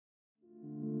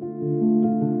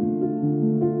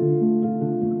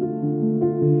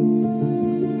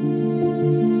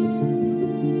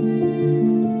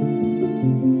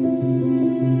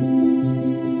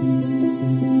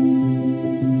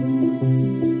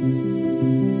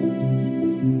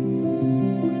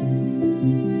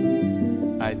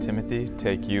Timothy,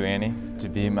 take you, Annie, to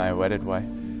be my wedded wife,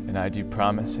 and I do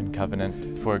promise and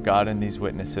covenant before God and these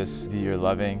witnesses to be your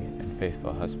loving and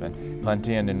faithful husband,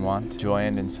 plenty and in want, joy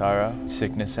and in sorrow,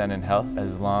 sickness and in health,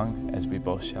 as long as we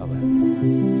both shall live.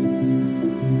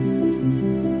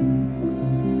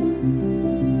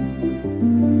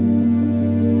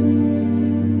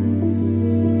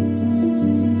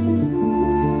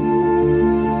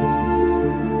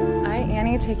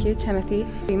 Take you, Timothy,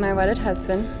 be my wedded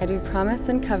husband. I do promise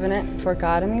and covenant before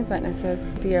God and these witnesses,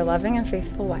 be your loving and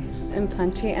faithful wife, in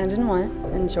plenty and in want,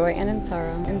 in joy and in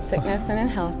sorrow, in sickness and in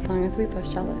health, as long as we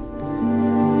both shall live.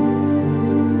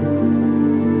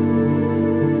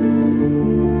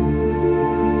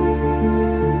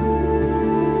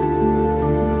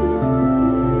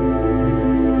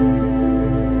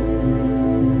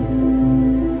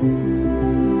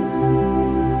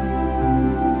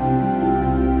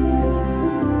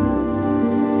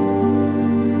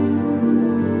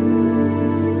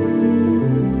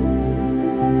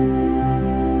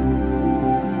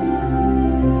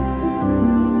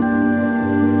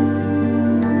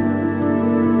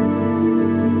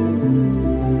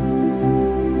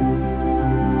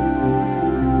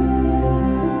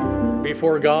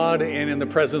 Before God and in the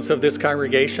presence of this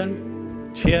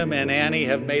congregation, Tim and Annie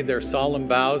have made their solemn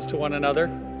vows to one another.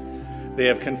 They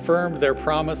have confirmed their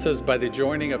promises by the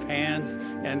joining of hands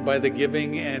and by the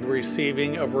giving and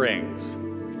receiving of rings.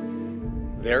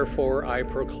 Therefore, I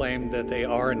proclaim that they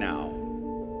are now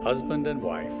husband and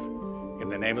wife. In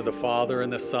the name of the Father,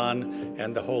 and the Son,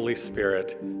 and the Holy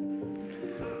Spirit,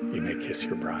 you may kiss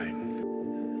your bride.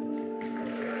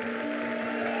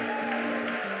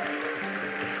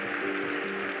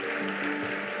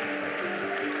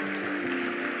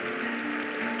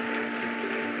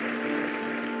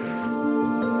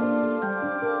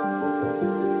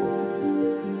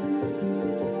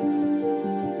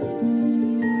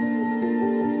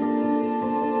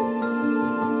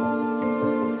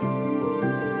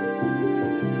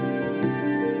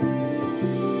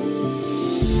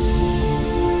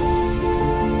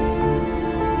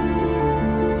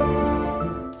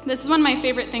 This is one of my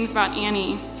favorite things about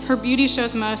Annie. Her beauty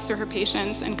shows most through her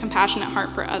patience and compassionate heart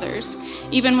for others,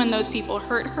 even when those people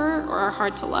hurt her or are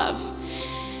hard to love.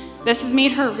 This has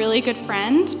made her a really good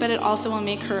friend, but it also will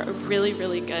make her a really,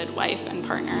 really good wife and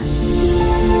partner.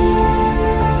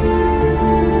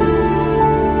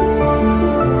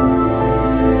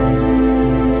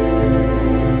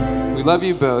 We love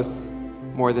you both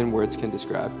more than words can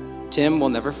describe. Tim will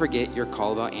never forget your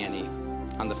call about Annie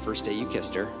on the first day you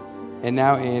kissed her. And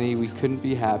now, Annie, we couldn't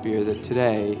be happier that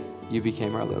today you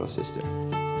became our little sister.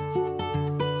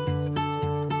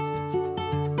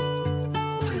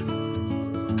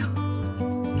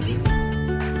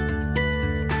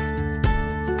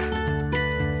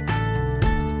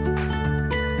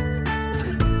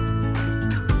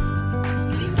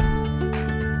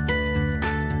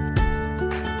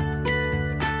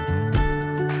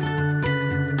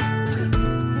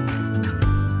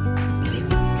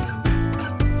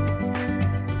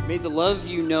 May the love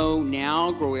you know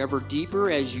now grow ever deeper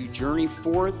as you journey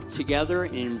forth together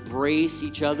and embrace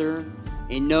each other,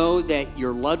 and know that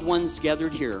your loved ones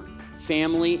gathered here,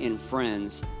 family and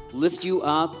friends, lift you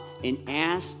up and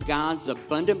ask God's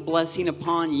abundant blessing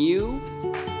upon you.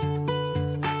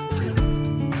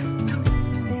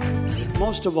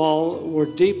 Most of all,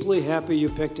 we're deeply happy you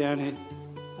picked Annie.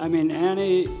 I mean,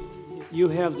 Annie, you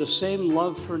have the same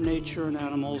love for nature and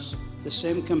animals, the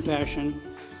same compassion,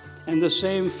 and the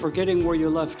same forgetting where you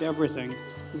left everything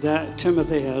that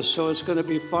Timothy has. So it's going to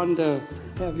be fun to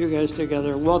have you guys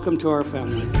together. Welcome to our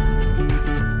family.